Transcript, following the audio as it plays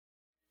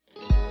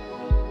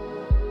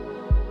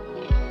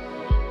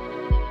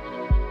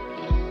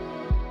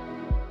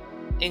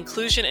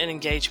Inclusion and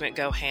engagement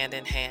go hand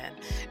in hand.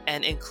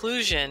 And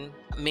inclusion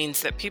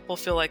means that people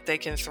feel like they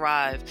can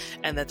thrive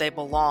and that they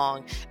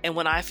belong. And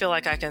when I feel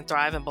like I can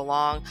thrive and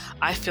belong,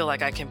 I feel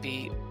like I can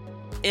be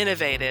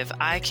innovative.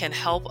 I can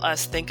help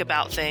us think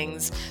about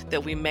things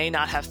that we may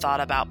not have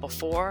thought about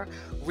before,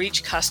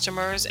 reach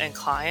customers and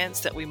clients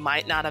that we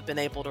might not have been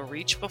able to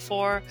reach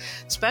before,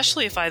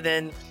 especially if I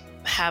then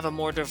have a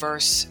more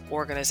diverse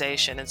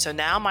organization. And so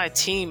now my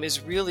team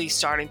is really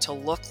starting to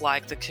look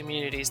like the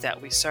communities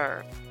that we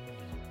serve.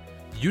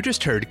 You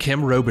just heard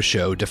Kim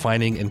Robichaux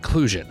defining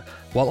inclusion,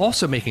 while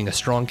also making a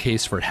strong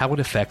case for how it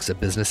affects a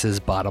business's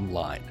bottom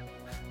line.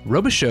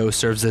 Robichaux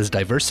serves as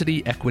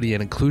Diversity, Equity,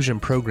 and Inclusion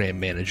Program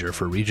Manager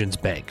for Regions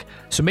Bank,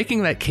 so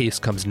making that case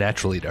comes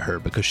naturally to her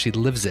because she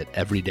lives it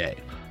every day.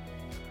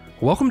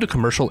 Welcome to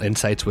Commercial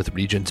Insights with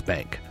Regions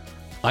Bank.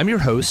 I'm your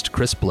host,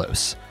 Chris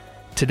Blose.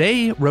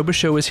 Today,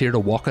 Robichaux is here to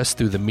walk us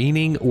through the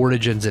meaning,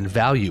 origins, and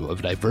value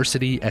of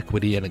diversity,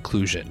 equity, and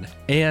inclusion,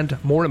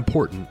 and, more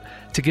important,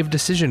 to give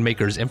decision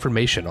makers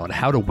information on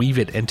how to weave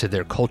it into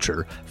their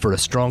culture for a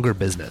stronger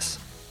business.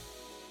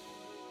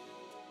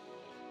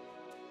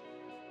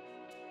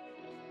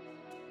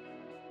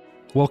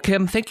 Well,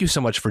 Kim, thank you so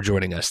much for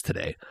joining us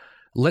today.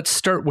 Let's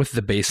start with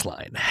the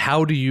baseline.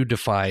 How do you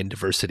define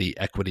diversity,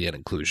 equity, and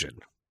inclusion?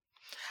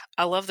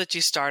 I love that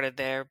you started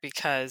there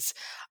because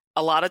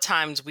a lot of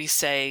times we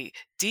say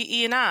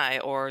DE&I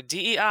or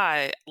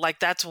DEI like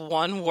that's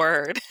one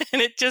word,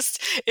 and it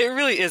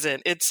really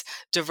isn't. It's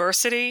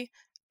diversity,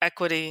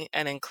 equity,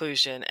 and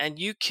inclusion. And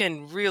you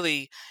can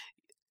really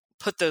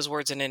put those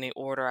words in any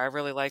order. I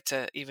really like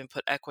to even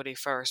put equity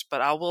first,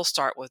 but I will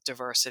start with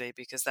diversity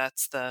because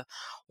that's the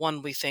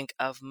one we think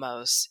of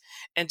most.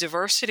 And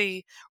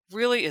diversity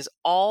really is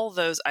all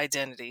those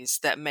identities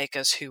that make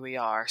us who we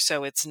are.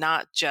 So it's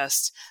not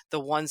just the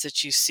ones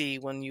that you see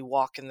when you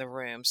walk in the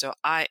room. So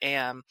I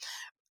am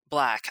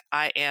Black,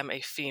 I am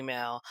a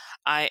female,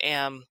 I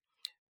am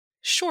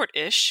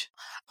short-ish.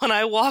 When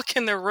I walk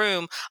in the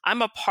room,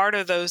 I'm a part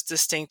of those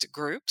distinct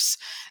groups,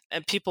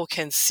 and people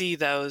can see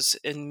those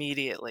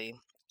immediately.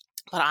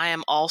 But I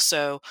am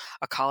also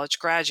a college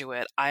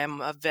graduate. I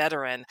am a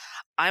veteran.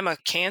 I'm a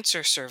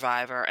cancer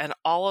survivor, and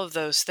all of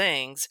those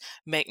things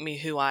make me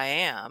who I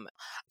am.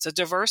 So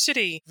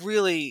diversity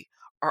really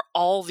are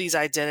all these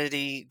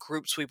identity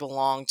groups we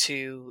belong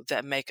to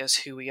that make us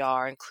who we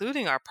are,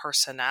 including our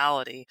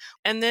personality.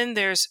 And then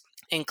there's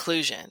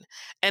inclusion.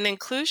 And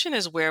inclusion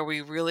is where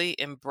we really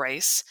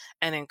embrace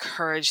and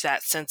encourage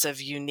that sense of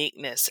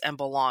uniqueness and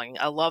belonging.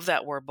 I love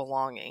that word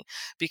belonging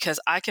because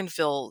I can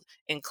feel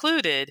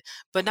included,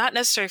 but not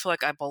necessarily feel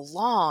like I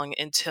belong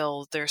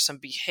until there's some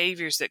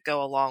behaviors that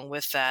go along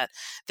with that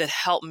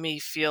help me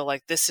feel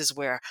like this is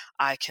where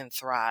I can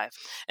thrive.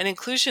 And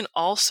inclusion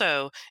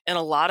also in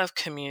a lot of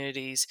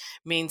communities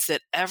means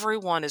that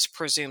everyone is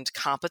presumed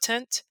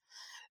competent,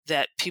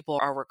 that people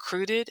are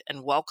recruited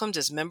and welcomed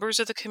as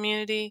members of the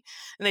community,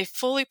 and they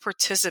fully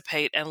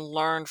participate and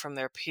learn from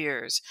their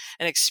peers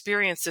and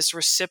experience this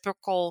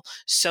reciprocal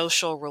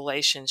social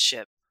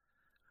relationship.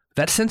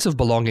 That sense of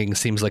belonging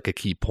seems like a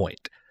key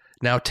point.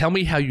 Now, tell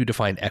me how you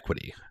define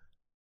equity.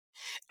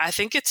 I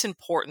think it's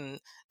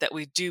important that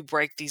we do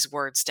break these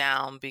words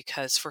down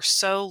because for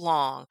so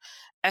long,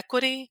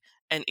 equity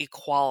and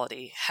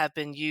equality have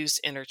been used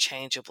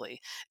interchangeably,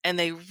 and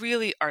they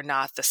really are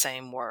not the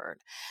same word.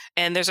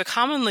 And there's a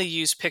commonly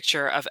used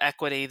picture of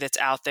equity that's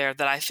out there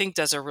that I think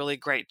does a really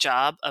great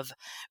job of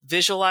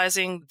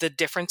visualizing the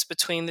difference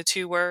between the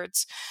two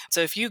words.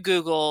 So if you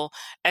Google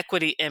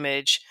equity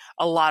image,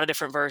 a lot of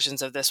different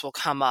versions of this will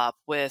come up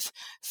with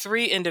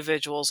three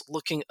individuals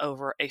looking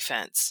over a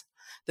fence.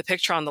 The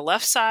picture on the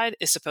left side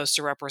is supposed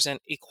to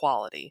represent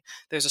equality.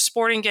 There's a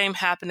sporting game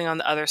happening on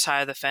the other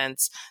side of the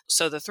fence,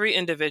 so the three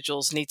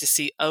individuals need to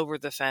see over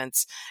the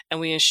fence, and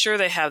we ensure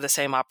they have the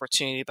same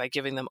opportunity by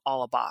giving them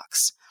all a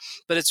box.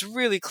 But it's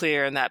really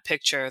clear in that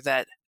picture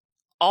that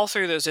all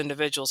three of those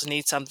individuals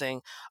need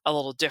something a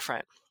little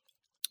different.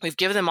 We've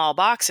given them all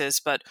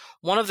boxes, but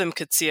one of them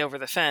could see over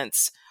the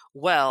fence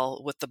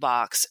well with the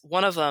box.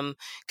 One of them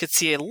could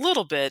see a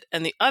little bit,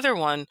 and the other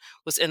one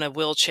was in a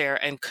wheelchair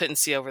and couldn't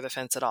see over the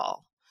fence at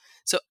all.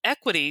 So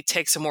equity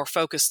takes a more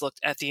focused look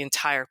at the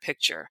entire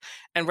picture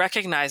and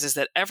recognizes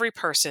that every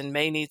person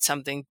may need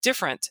something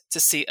different to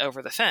see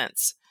over the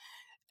fence.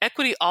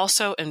 Equity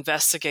also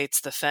investigates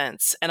the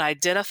fence and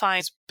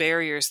identifies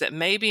barriers that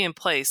may be in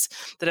place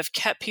that have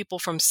kept people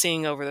from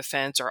seeing over the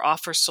fence or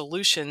offers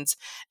solutions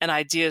and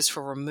ideas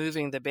for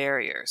removing the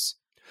barriers.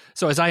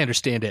 So as I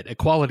understand it,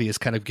 equality is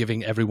kind of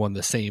giving everyone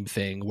the same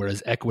thing,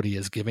 whereas equity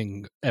is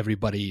giving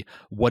everybody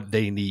what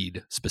they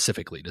need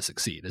specifically to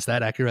succeed. Is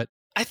that accurate?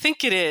 I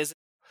think it is.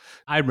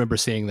 I remember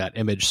seeing that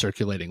image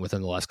circulating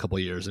within the last couple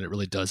of years, and it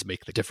really does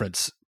make the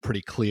difference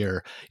pretty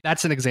clear.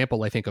 That's an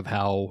example, I think, of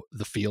how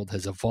the field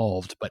has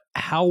evolved. But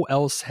how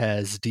else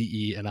has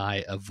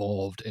DE&I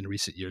evolved in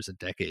recent years and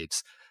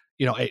decades?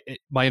 You know,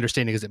 my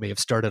understanding is it may have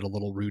started a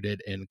little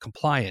rooted in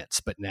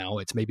compliance, but now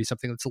it's maybe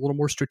something that's a little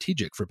more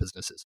strategic for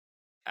businesses.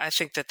 I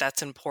think that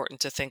that's important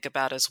to think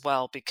about as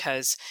well,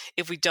 because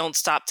if we don't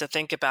stop to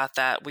think about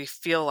that, we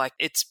feel like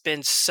it's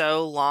been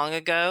so long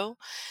ago,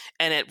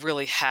 and it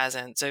really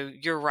hasn't. So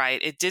you're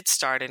right, it did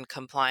start in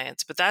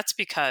compliance, but that's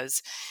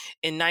because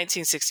in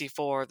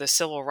 1964, the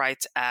Civil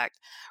Rights Act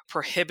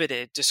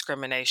prohibited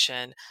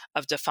discrimination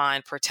of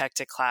defined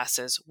protected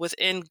classes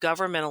within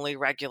governmentally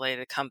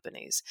regulated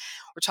companies.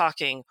 We're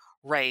talking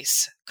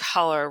race,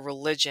 color,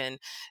 religion,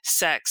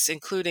 sex,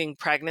 including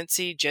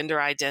pregnancy, gender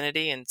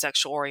identity, and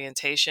sexual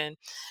orientation,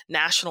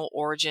 national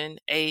origin,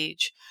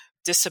 age,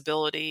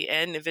 disability,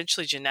 and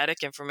eventually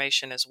genetic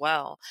information as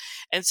well.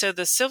 And so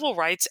the Civil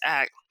Rights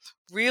Act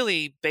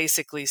really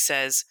basically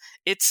says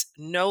it's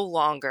no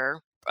longer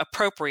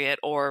appropriate,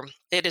 or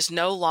it is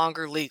no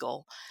longer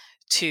legal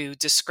to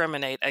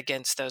discriminate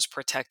against those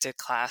protected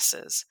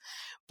classes.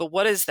 But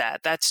what is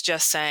that? That's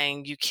just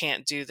saying you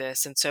can't do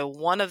this. And so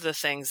one of the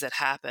things that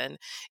happened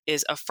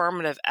is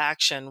affirmative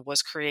action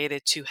was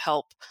created to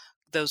help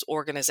those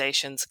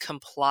organizations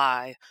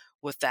comply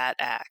with that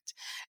act.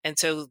 And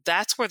so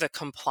that's where the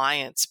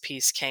compliance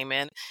piece came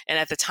in. And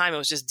at the time, it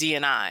was just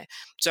D&I.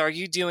 So are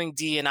you doing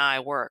D&I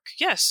work?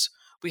 Yes.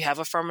 We have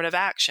affirmative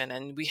action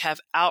and we have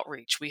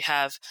outreach. We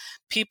have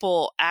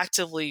people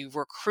actively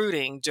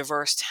recruiting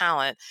diverse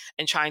talent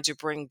and trying to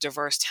bring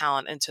diverse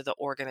talent into the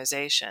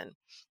organization.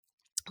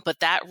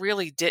 But that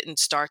really didn't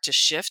start to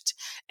shift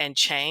and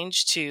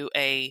change to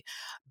a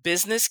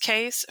business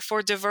case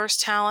for diverse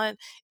talent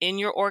in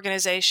your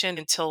organization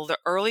until the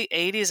early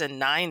 80s and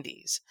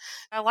 90s.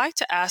 I like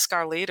to ask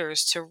our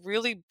leaders to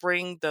really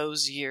bring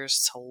those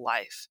years to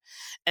life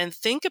and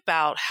think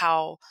about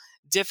how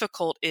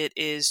difficult it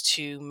is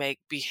to make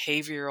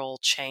behavioral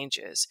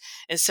changes.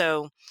 And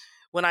so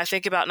when I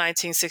think about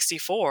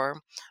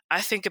 1964,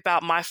 I think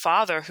about my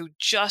father who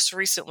just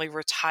recently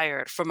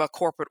retired from a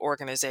corporate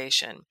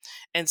organization.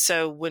 And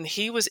so when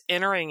he was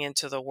entering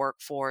into the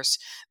workforce,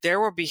 there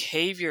were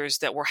behaviors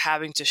that were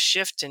having to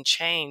shift and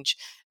change.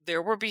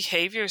 There were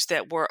behaviors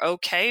that were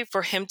okay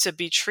for him to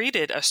be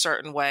treated a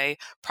certain way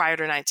prior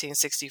to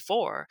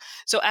 1964.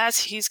 So as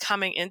he's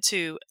coming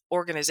into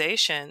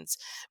organizations,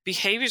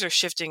 behaviors are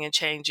shifting and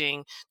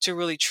changing to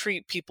really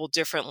treat people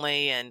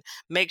differently and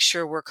make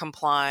sure we're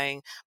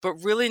complying. But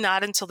really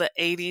not until the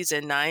 80s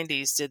and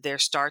 90s did there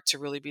start to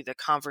really be the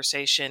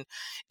conversation.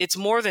 It's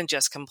more than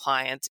just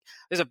compliance.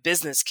 There's a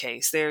business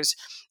case. There's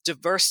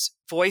diverse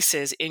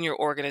voices in your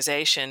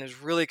organization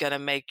is really going to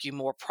make you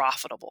more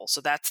profitable.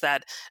 So that's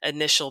that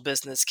initial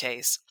business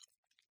case.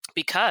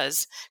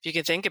 Because if you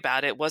can think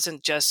about it, it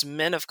wasn't just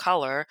men of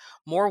color,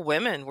 more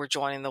women were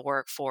joining the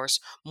workforce,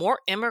 more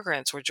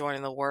immigrants were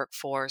joining the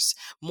workforce,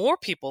 more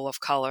people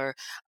of color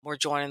were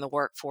joining the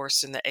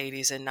workforce in the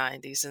 80s and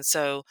 90s. And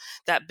so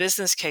that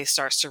business case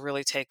starts to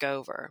really take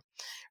over.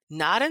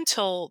 Not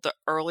until the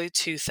early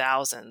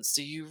 2000s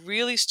do you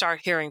really start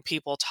hearing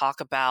people talk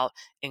about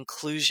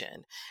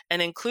inclusion. And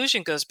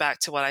inclusion goes back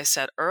to what I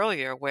said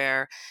earlier,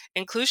 where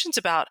inclusion's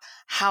about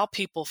how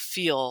people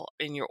feel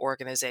in your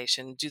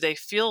organization. Do they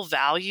feel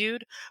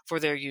valued for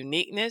their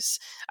uniqueness?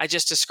 I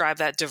just described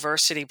that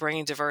diversity,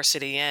 bringing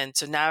diversity in.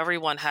 So now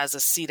everyone has a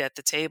seat at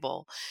the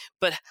table.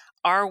 But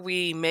are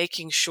we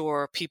making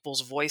sure people's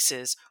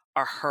voices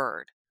are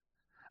heard?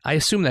 I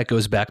assume that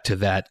goes back to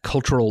that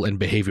cultural and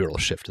behavioral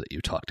shift that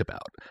you talked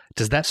about.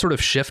 Does that sort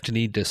of shift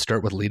need to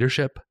start with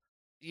leadership?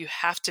 You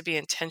have to be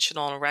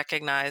intentional and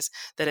recognize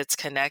that it's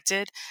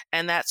connected.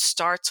 And that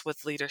starts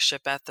with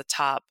leadership at the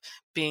top,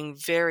 being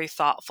very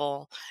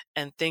thoughtful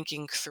and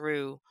thinking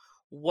through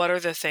what are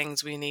the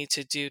things we need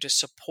to do to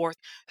support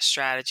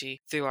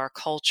strategy through our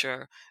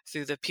culture,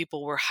 through the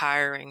people we're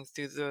hiring,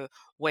 through the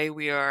way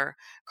we are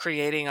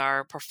creating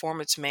our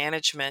performance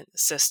management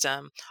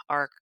system,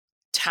 our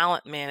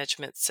talent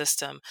management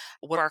system,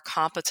 what our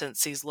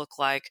competencies look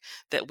like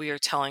that we are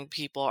telling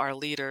people, our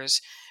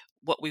leaders,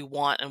 what we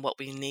want and what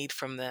we need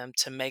from them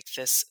to make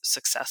this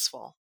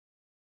successful.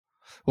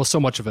 Well, so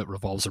much of it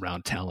revolves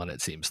around talent,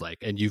 it seems like.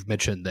 And you've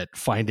mentioned that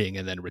finding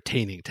and then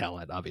retaining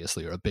talent,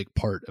 obviously, are a big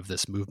part of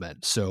this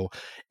movement. So,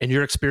 in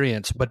your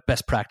experience, what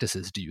best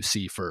practices do you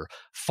see for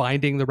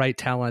finding the right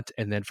talent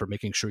and then for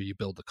making sure you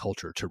build the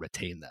culture to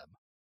retain them?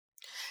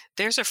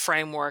 There's a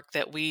framework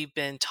that we've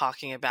been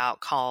talking about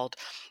called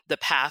the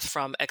path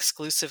from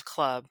exclusive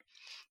club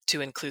to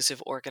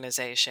inclusive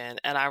organization.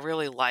 And I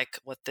really like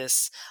what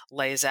this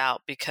lays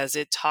out because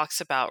it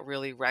talks about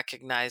really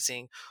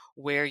recognizing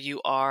where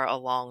you are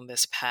along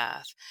this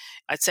path.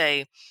 I'd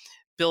say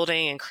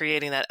building and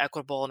creating that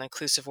equitable and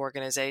inclusive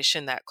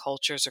organization, that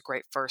culture is a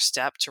great first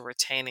step to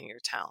retaining your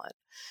talent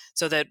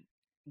so that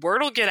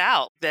word will get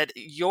out that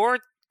your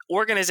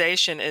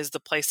organization is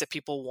the place that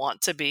people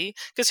want to be,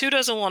 because who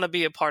doesn't want to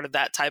be a part of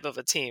that type of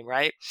a team,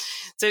 right?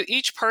 So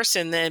each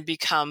person then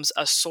becomes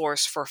a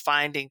source for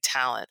finding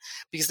talent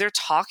because they're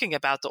talking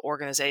about the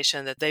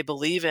organization that they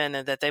believe in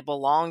and that they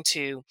belong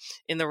to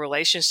in the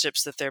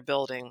relationships that they're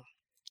building.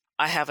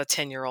 I have a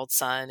 10-year-old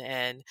son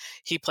and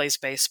he plays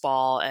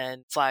baseball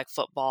and flag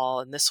football.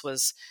 And this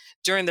was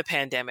during the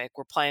pandemic.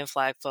 We're playing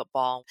flag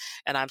football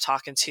and I'm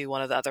talking to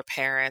one of the other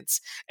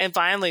parents. And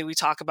finally, we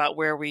talk about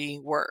where we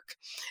work.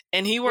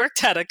 And he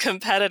worked at a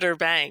competitor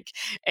bank.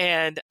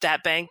 And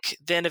that bank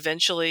then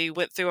eventually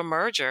went through a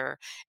merger.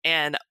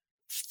 And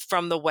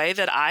from the way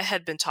that I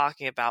had been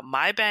talking about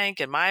my bank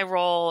and my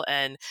role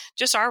and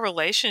just our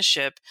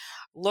relationship,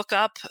 look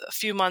up a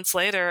few months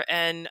later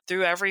and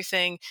through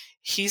everything,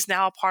 he's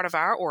now a part of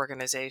our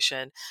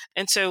organization.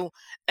 And so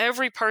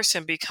every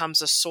person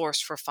becomes a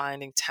source for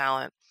finding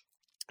talent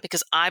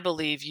because I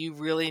believe you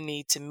really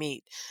need to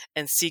meet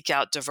and seek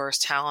out diverse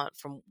talent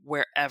from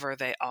wherever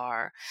they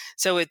are.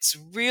 So it's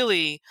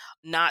really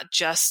not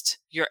just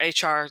your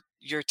HR,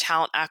 your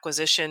talent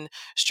acquisition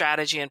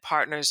strategy and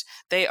partners.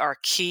 They are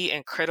key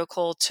and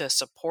critical to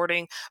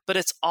supporting, but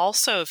it's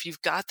also, if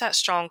you've got that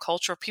strong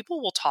culture,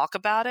 people will talk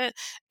about it.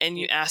 And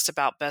you asked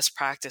about best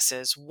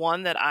practices.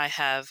 One that I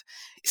have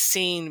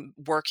seen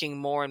working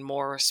more and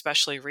more,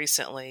 especially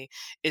recently,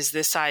 is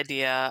this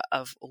idea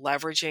of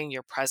leveraging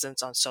your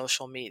presence on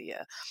social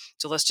media.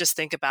 So let's just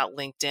think about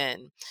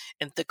LinkedIn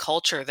and the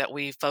culture that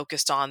we've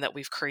focused on, that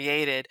we've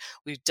created.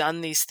 We've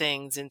done these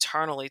things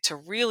internally to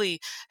really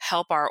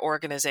help our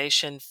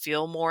organization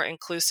feel more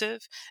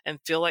inclusive and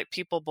feel like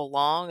people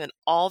belong. And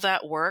all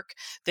that work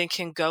then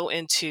can go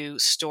into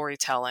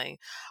storytelling.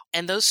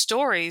 And those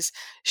stories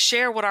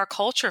share what our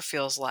culture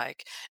feels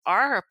like.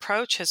 Our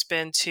approach has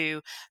been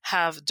to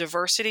have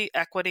diversity,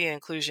 equity, and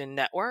inclusion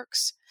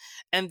networks.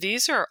 And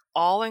these are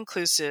all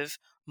inclusive,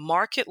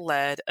 market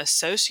led,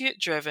 associate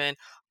driven,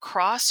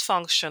 cross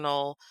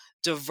functional,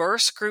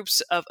 diverse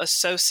groups of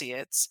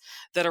associates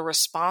that are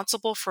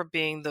responsible for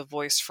being the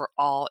voice for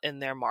all in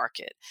their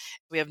market.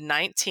 We have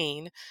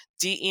 19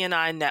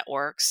 DE&I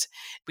networks.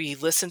 We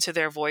listen to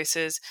their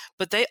voices,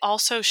 but they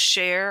also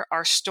share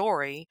our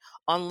story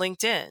on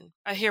LinkedIn.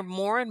 I hear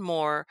more and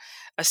more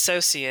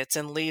associates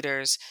and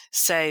leaders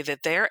say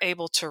that they're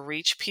able to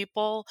reach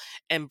people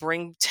and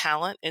bring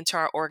talent into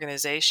our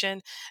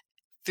organization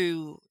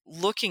through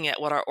looking at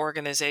what our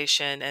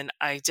organization and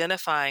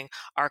identifying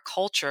our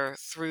culture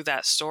through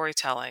that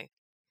storytelling.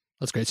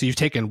 That's great. So you've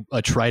taken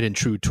a tried and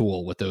true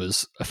tool with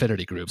those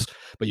affinity groups,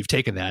 but you've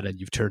taken that and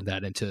you've turned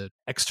that into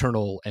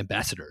external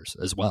ambassadors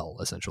as well,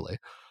 essentially.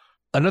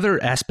 Another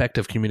aspect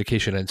of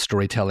communication and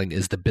storytelling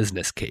is the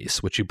business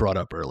case, which you brought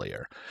up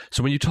earlier.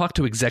 So when you talk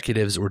to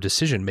executives or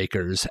decision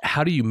makers,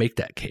 how do you make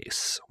that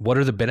case? What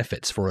are the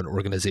benefits for an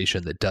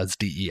organization that does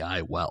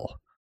DEI well?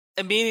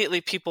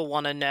 Immediately people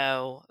want to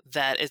know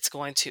that it's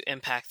going to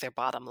impact their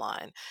bottom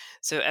line.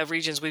 So at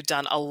Regions, we've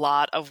done a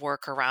lot of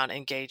work around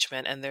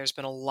engagement, and there's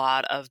been a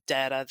lot of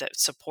data that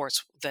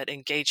supports that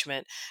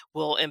engagement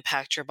will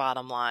impact your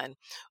bottom line.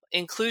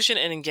 Inclusion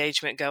and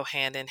engagement go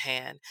hand in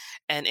hand,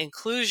 and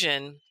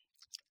inclusion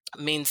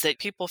means that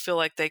people feel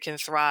like they can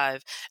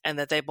thrive and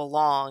that they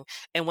belong.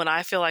 And when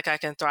I feel like I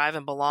can thrive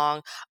and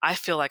belong, I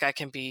feel like I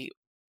can be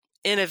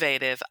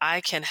innovative. I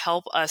can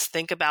help us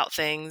think about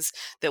things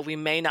that we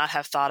may not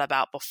have thought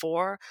about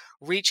before,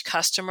 reach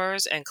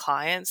customers and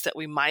clients that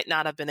we might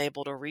not have been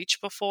able to reach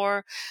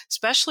before,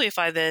 especially if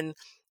I then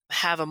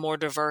have a more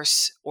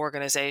diverse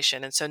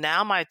organization. And so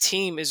now my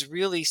team is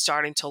really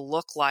starting to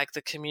look like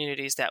the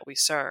communities that we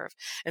serve.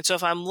 And so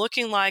if I'm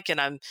looking like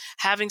and I'm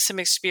having some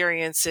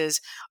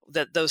experiences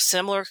that those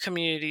similar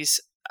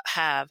communities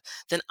have,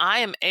 then I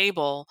am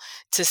able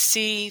to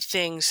see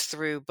things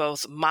through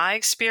both my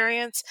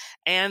experience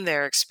and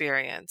their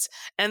experience.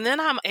 And then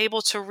I'm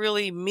able to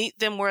really meet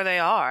them where they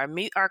are,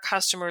 meet our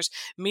customers,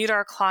 meet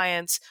our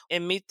clients,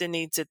 and meet the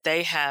needs that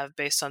they have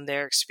based on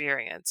their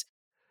experience.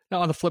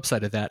 Now, on the flip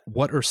side of that,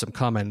 what are some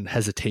common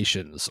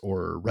hesitations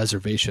or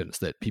reservations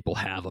that people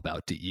have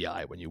about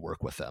DEI when you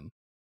work with them?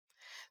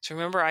 So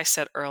remember I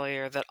said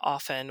earlier that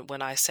often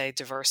when I say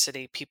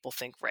diversity, people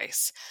think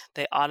race.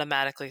 They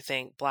automatically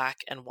think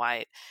black and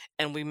white.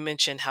 And we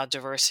mentioned how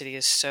diversity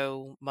is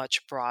so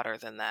much broader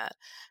than that.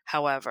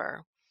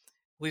 However,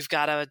 we've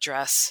got to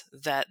address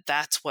that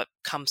that's what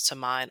comes to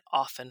mind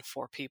often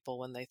for people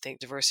when they think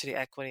diversity,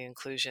 equity,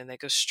 inclusion. They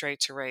go straight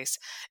to race.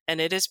 And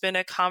it has been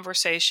a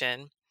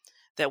conversation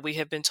that we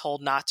have been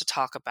told not to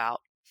talk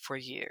about for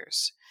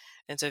years.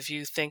 And so if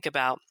you think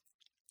about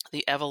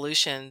the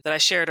evolution that I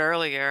shared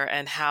earlier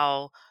and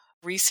how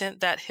recent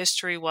that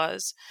history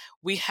was,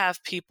 we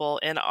have people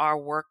in our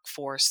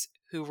workforce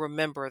who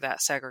remember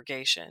that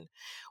segregation.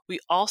 We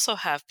also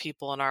have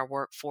people in our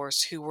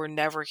workforce who were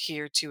never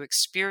here to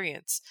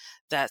experience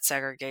that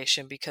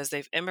segregation because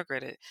they've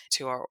immigrated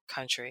to our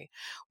country.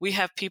 We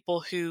have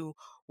people who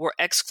were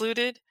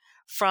excluded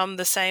from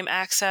the same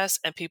access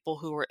and people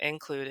who were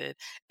included,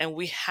 and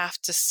we have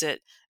to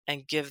sit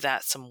and give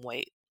that some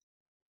weight.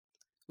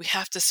 We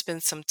have to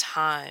spend some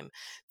time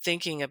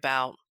thinking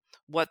about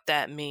what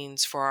that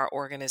means for our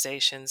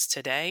organizations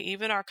today,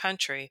 even our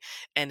country,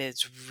 and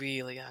it's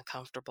really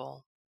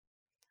uncomfortable.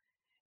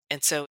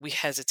 And so we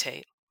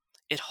hesitate.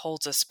 It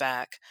holds us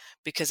back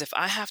because if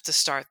I have to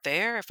start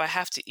there, if I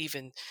have to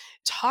even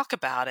talk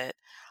about it,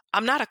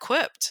 I'm not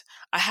equipped.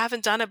 I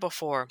haven't done it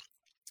before.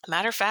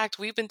 Matter of fact,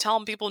 we've been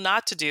telling people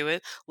not to do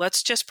it.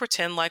 Let's just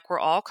pretend like we're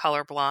all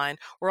colorblind.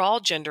 We're all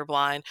gender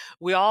blind.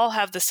 We all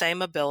have the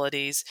same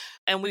abilities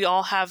and we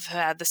all have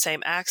had the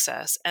same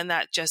access. And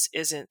that just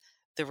isn't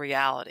the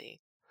reality.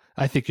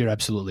 I think you're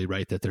absolutely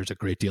right that there's a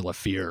great deal of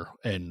fear.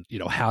 And,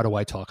 how do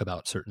I talk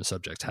about certain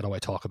subjects? How do I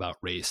talk about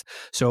race?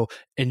 So,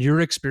 in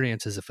your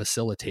experience as a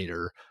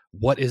facilitator,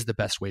 what is the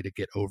best way to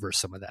get over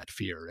some of that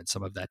fear and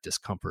some of that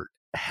discomfort,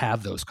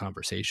 have those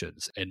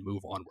conversations and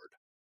move onward?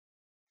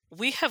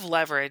 We have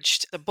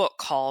leveraged a book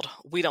called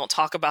We Don't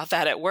Talk About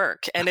That at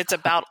Work, and it's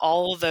about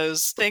all of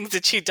those things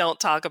that you don't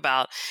talk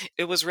about.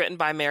 It was written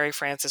by Mary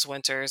Frances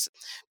Winters.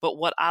 But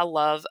what I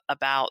love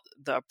about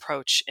the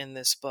approach in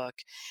this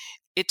book,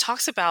 it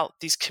talks about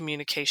these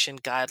communication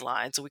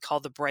guidelines we call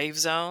the Brave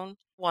Zone.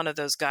 One of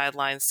those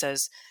guidelines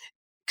says,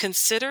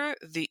 consider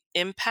the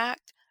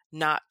impact,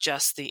 not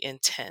just the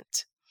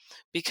intent.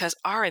 Because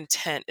our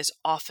intent is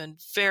often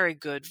very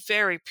good,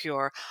 very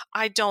pure.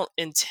 I don't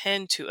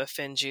intend to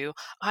offend you.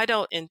 I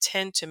don't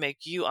intend to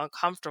make you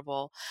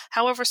uncomfortable.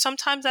 However,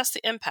 sometimes that's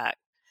the impact,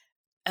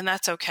 and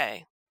that's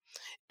okay.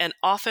 And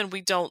often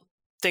we don't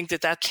think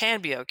that that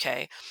can be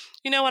okay.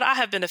 You know what? I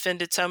have been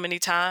offended so many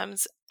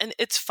times, and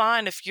it's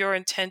fine if your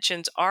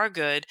intentions are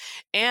good,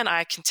 and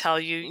I can tell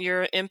you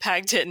your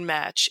impact didn't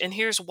match, and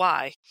here's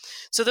why.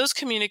 So those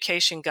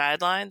communication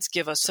guidelines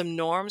give us some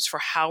norms for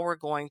how we're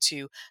going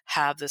to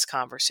have this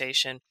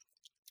conversation,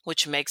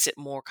 which makes it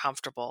more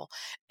comfortable,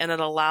 and it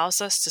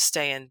allows us to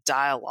stay in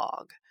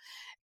dialogue.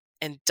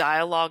 And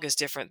dialogue is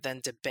different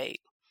than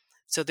debate.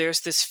 So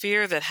there's this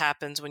fear that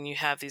happens when you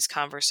have these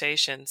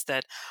conversations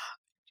that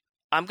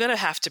I'm going to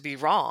have to be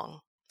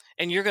wrong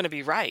and you're going to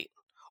be right.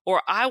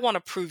 Or I want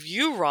to prove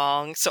you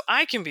wrong so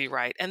I can be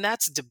right. And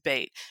that's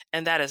debate.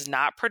 And that is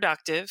not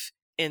productive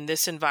in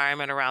this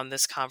environment around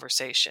this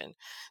conversation.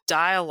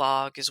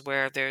 Dialogue is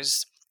where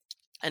there's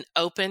an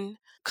open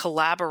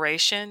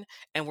collaboration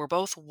and we're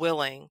both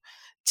willing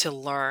to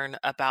learn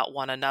about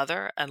one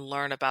another and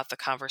learn about the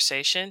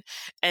conversation.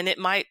 And it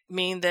might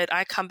mean that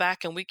I come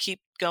back and we keep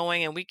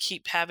going and we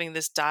keep having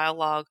this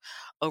dialogue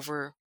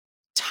over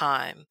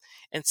time.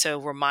 And so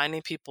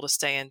reminding people to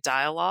stay in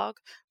dialogue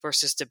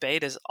versus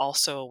debate is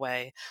also a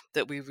way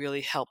that we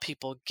really help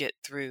people get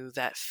through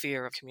that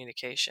fear of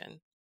communication.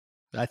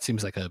 That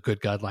seems like a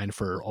good guideline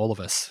for all of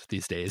us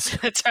these days.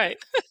 That's right.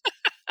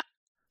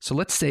 So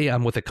let's say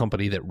I'm with a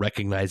company that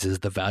recognizes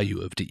the value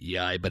of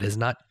DEI, but has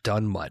not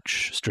done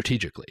much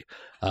strategically.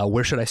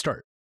 Where should I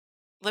start?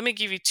 Let me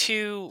give you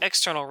two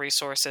external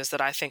resources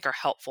that I think are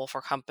helpful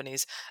for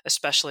companies,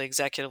 especially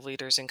executive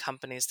leaders in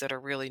companies that are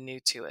really new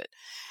to it.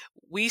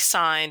 We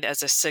signed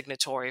as a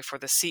signatory for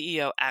the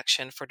CEO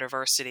Action for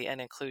Diversity and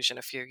Inclusion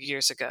a few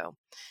years ago,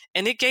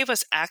 and it gave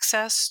us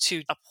access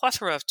to a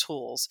plethora of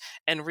tools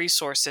and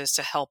resources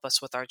to help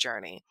us with our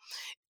journey.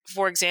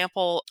 For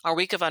example, our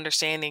Week of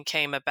Understanding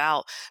came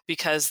about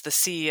because the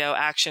CEO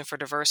Action for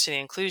Diversity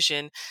and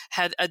Inclusion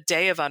had a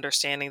day of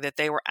understanding that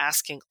they were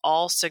asking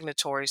all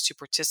signatories to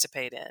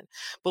participate in.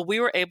 But we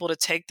were able to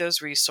take those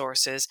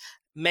resources,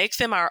 make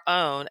them our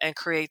own, and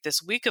create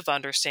this Week of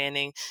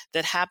Understanding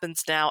that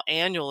happens now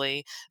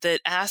annually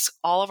that asks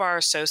all of our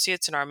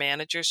associates and our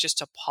managers just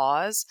to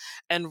pause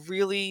and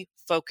really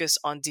focus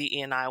on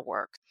DE&I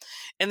work.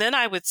 And then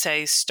I would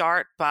say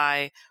start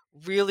by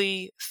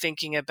really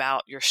thinking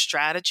about your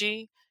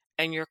strategy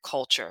and your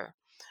culture,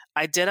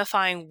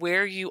 identifying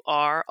where you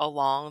are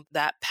along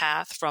that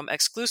path from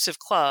exclusive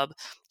club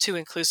to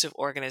inclusive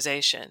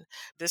organization.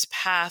 This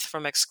path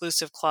from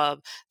exclusive club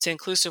to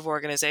inclusive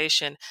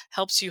organization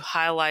helps you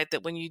highlight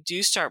that when you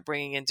do start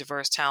bringing in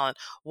diverse talent,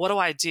 what do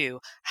I do?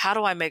 How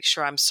do I make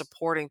sure I'm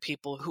supporting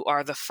people who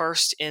are the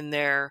first in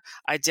their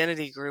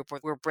identity group,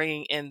 where we're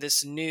bringing in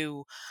this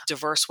new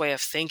diverse way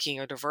of thinking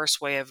or diverse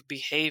way of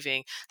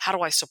behaving? How do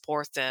I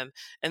support them?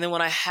 And then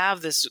when I have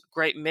this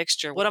great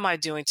mixture, what am I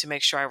doing to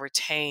make sure I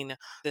retain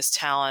this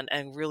talent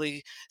and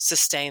really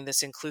sustain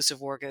this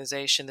inclusive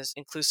organization, this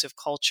inclusive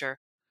culture?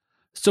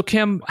 So,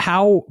 Kim,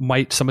 how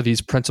might some of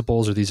these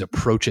principles or these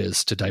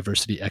approaches to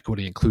diversity,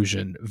 equity,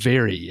 inclusion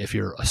vary if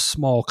you're a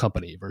small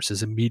company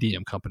versus a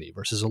medium company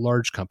versus a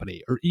large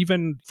company, or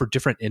even for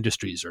different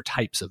industries or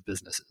types of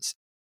businesses?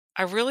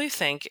 I really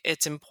think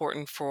it's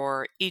important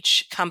for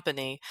each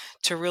company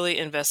to really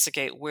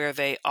investigate where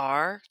they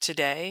are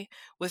today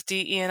with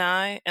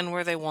DE&I and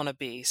where they want to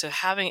be. So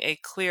having a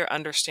clear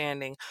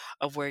understanding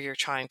of where you're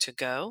trying to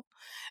go.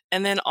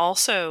 And then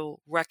also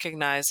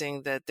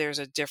recognizing that there's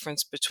a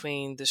difference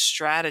between the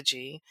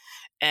strategy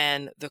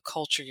and the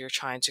culture you're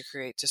trying to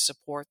create to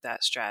support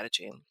that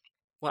strategy.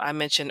 Well, I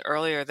mentioned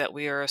earlier that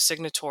we are a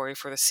signatory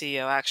for the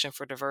CEO Action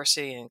for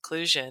Diversity and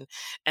Inclusion,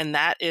 and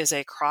that is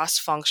a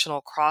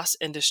cross-functional,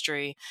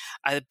 cross-industry,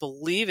 I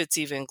believe it's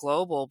even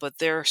global, but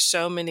there are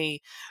so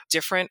many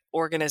different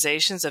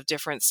organizations of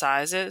different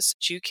sizes.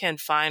 You can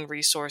find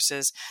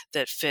resources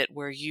that fit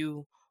where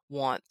you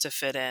want to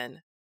fit in.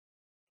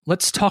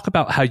 Let's talk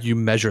about how you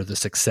measure the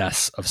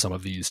success of some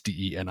of these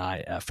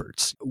DE&I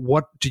efforts.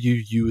 What do you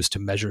use to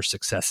measure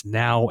success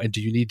now? And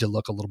do you need to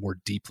look a little more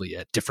deeply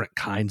at different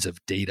kinds of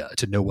data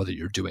to know whether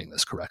you're doing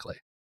this correctly?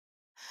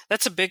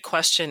 That's a big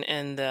question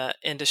in the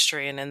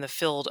industry and in the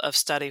field of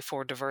study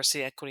for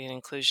diversity, equity, and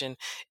inclusion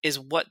is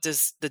what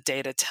does the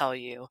data tell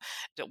you?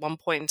 At one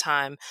point in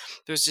time,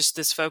 there's just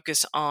this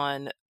focus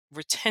on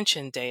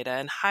retention data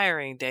and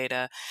hiring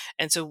data.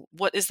 And so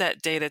what is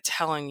that data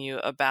telling you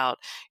about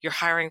your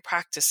hiring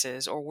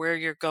practices or where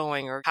you're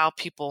going or how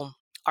people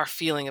are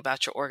feeling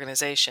about your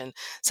organization?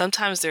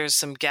 Sometimes there's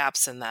some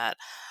gaps in that.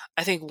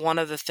 I think one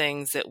of the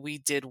things that we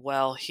did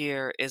well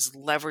here is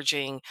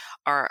leveraging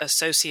our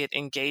associate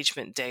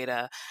engagement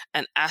data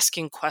and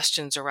asking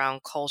questions around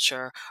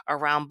culture,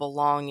 around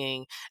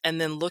belonging, and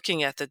then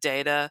looking at the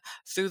data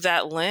through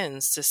that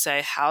lens to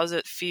say, how does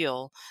it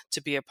feel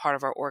to be a part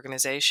of our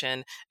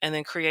organization? And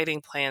then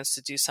creating plans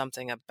to do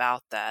something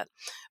about that.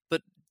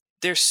 But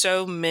there's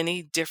so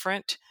many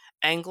different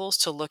angles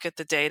to look at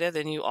the data.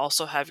 Then you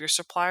also have your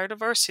supplier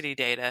diversity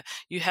data.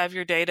 You have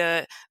your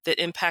data that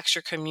impacts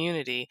your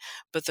community.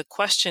 But the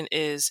question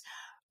is,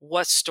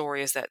 what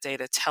story is that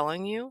data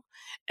telling you?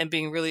 And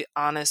being really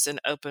honest and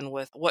open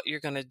with what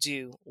you're going to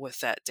do with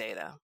that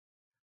data.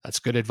 That's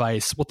good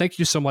advice. Well, thank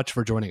you so much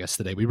for joining us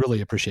today. We really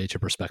appreciate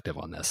your perspective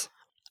on this.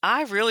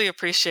 I really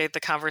appreciate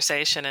the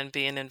conversation and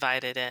being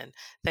invited in.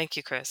 Thank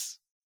you, Chris.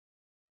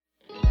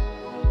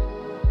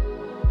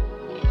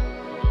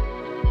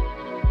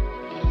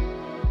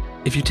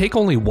 If you take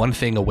only one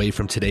thing away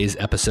from today's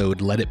episode,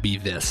 let it be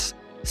this.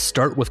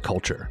 Start with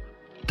culture.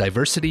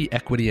 Diversity,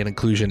 equity, and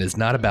inclusion is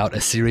not about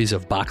a series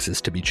of boxes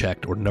to be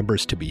checked or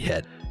numbers to be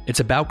hit. It's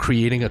about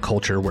creating a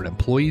culture where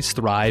employees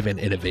thrive and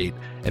innovate,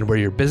 and where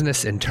your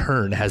business in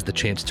turn has the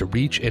chance to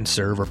reach and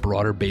serve a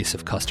broader base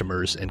of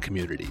customers and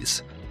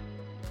communities.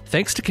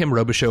 Thanks to Kim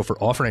Robichaux for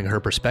offering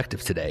her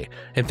perspective today,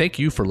 and thank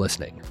you for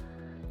listening.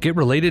 Get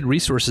related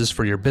resources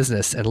for your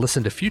business and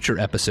listen to future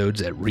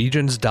episodes at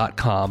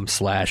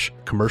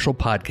regions.com/commercial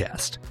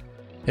podcast.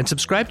 And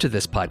subscribe to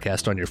this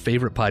podcast on your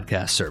favorite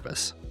podcast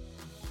service.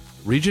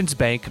 Regions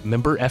Bank,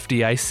 member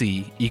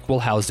FDIC, equal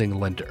housing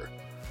lender.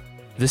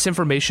 This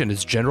information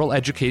is general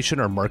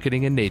education or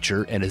marketing in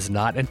nature and is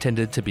not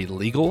intended to be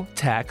legal,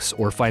 tax,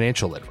 or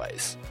financial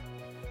advice.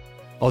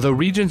 Although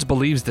Regions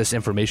believes this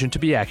information to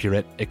be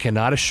accurate, it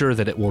cannot assure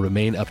that it will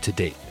remain up to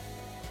date.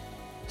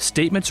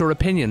 Statements or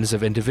opinions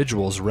of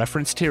individuals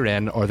referenced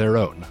herein are their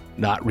own,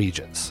 not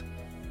Regions.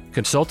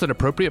 Consult an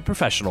appropriate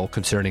professional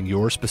concerning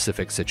your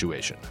specific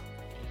situation.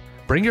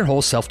 Bring your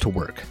whole self to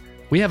work.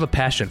 We have a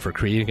passion for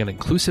creating an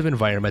inclusive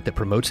environment that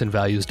promotes and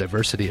values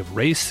diversity of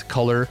race,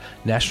 color,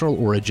 national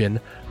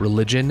origin,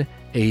 religion,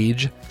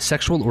 age,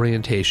 sexual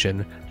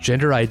orientation,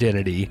 gender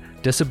identity,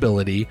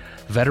 disability,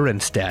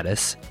 veteran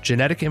status,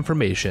 genetic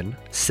information,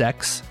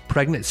 sex,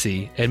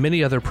 pregnancy, and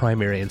many other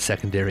primary and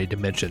secondary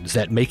dimensions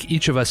that make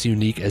each of us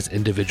unique as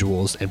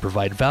individuals and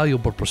provide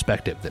valuable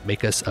perspective that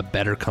make us a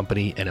better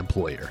company and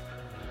employer.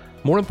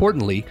 More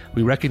importantly,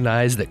 we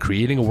recognize that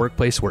creating a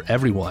workplace where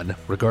everyone,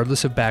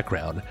 regardless of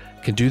background,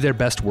 can do their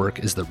best work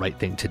is the right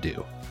thing to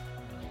do.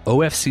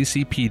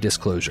 OFCCP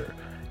disclosure: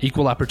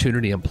 equal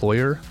opportunity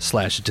employer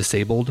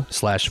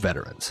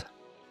 /disabled/veterans.